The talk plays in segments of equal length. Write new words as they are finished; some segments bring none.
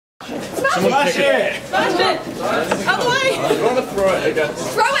Smash it! Smash it! Out the way! You want to throw it against...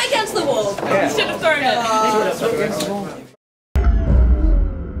 Throw it against the wall! Yeah. You should have thrown it. Throw it against the wall.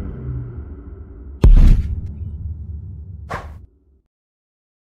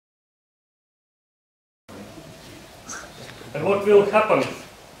 And what will happen,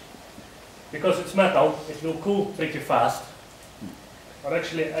 because it's metal, it will cool pretty fast. But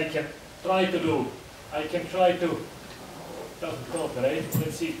actually I can try to, doesn't cooperate,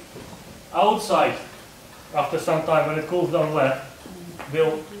 let's see, outside, after some time when it cools down left,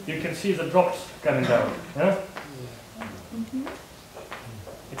 you can see the drops coming down. Yeah?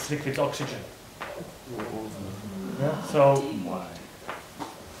 It's liquid oxygen. Yeah? So,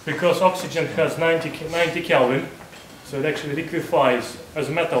 because oxygen has 90 Kelvin, so it actually liquefies as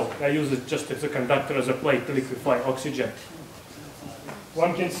metal. I use it just as a conductor, as a plate to liquefy oxygen.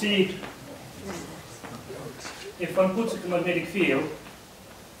 One can see, if one puts it in a magnetic field,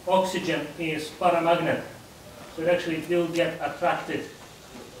 oxygen is paramagnet. So it actually will get attracted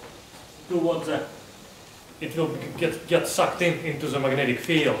towards it will get sucked into the magnetic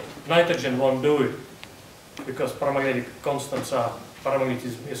field. Nitrogen won't do it, because paramagnetic constants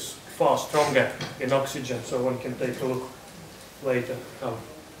paramagnetism is far stronger in oxygen, so one can take a look later how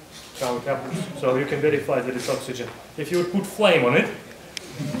it happens. So you can verify that it's oxygen. If you would put flame on it,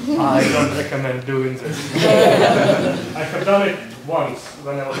 I don't recommend doing this. I have done it once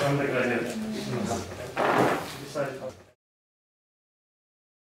when I was undergraduate.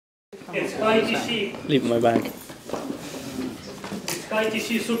 It's high TC. Leave my bag. It's high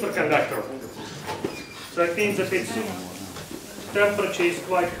TC superconductor. So it means that its temperature is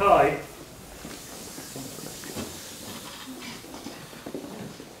quite high.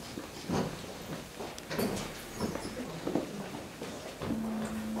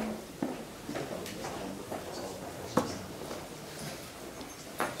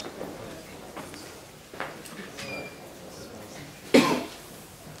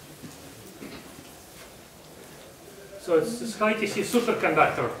 So it's this high TC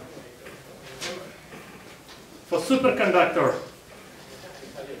superconductor. For superconductor,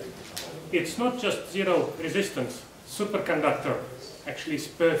 it's not just zero resistance. Superconductor actually is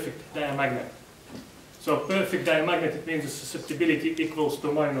perfect diamagnet. So perfect diamagnet, it means the susceptibility equals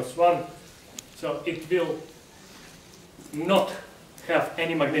to -1. So it will not have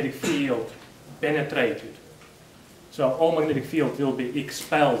any magnetic field penetrated. So all magnetic field will be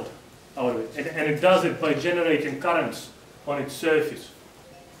expelled out of it. And it does it by generating currents on its surface.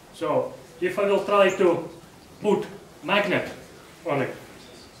 So if I will try to put magnet on it,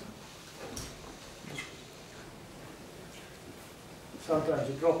 sometimes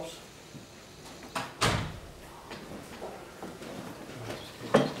it drops.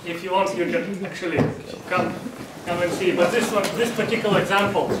 If you want, you can actually come and see. But this particular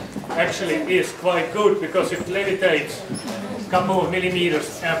example actually is quite good because it levitates a couple of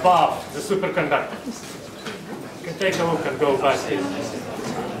millimeters above the superconductor. You can take a look and go back here.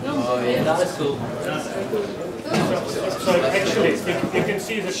 Oh yeah, that's cool. So actually, you can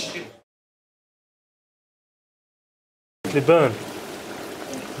see that it burn.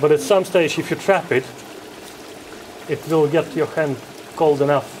 But at some stage, if you trap it, it will get your hand cold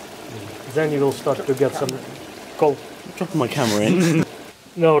enough. Then you will start to get some cold. I'm dropping my camera in.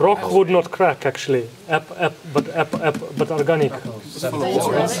 No, rock would not crack actually. But organic.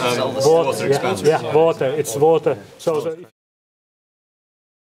 Water. Yeah, water. It's water. So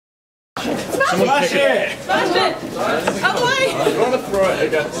Smash it! Smash it! Out the way! You want to throw it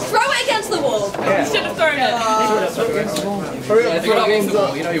against... Throw it against the wall! Yeah. You should have thrown it. Throw it against the wall. Throw it against the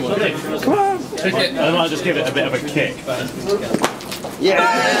wall. You know you want it. Come on! I might just give it a bit of a kick.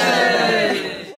 Yeah!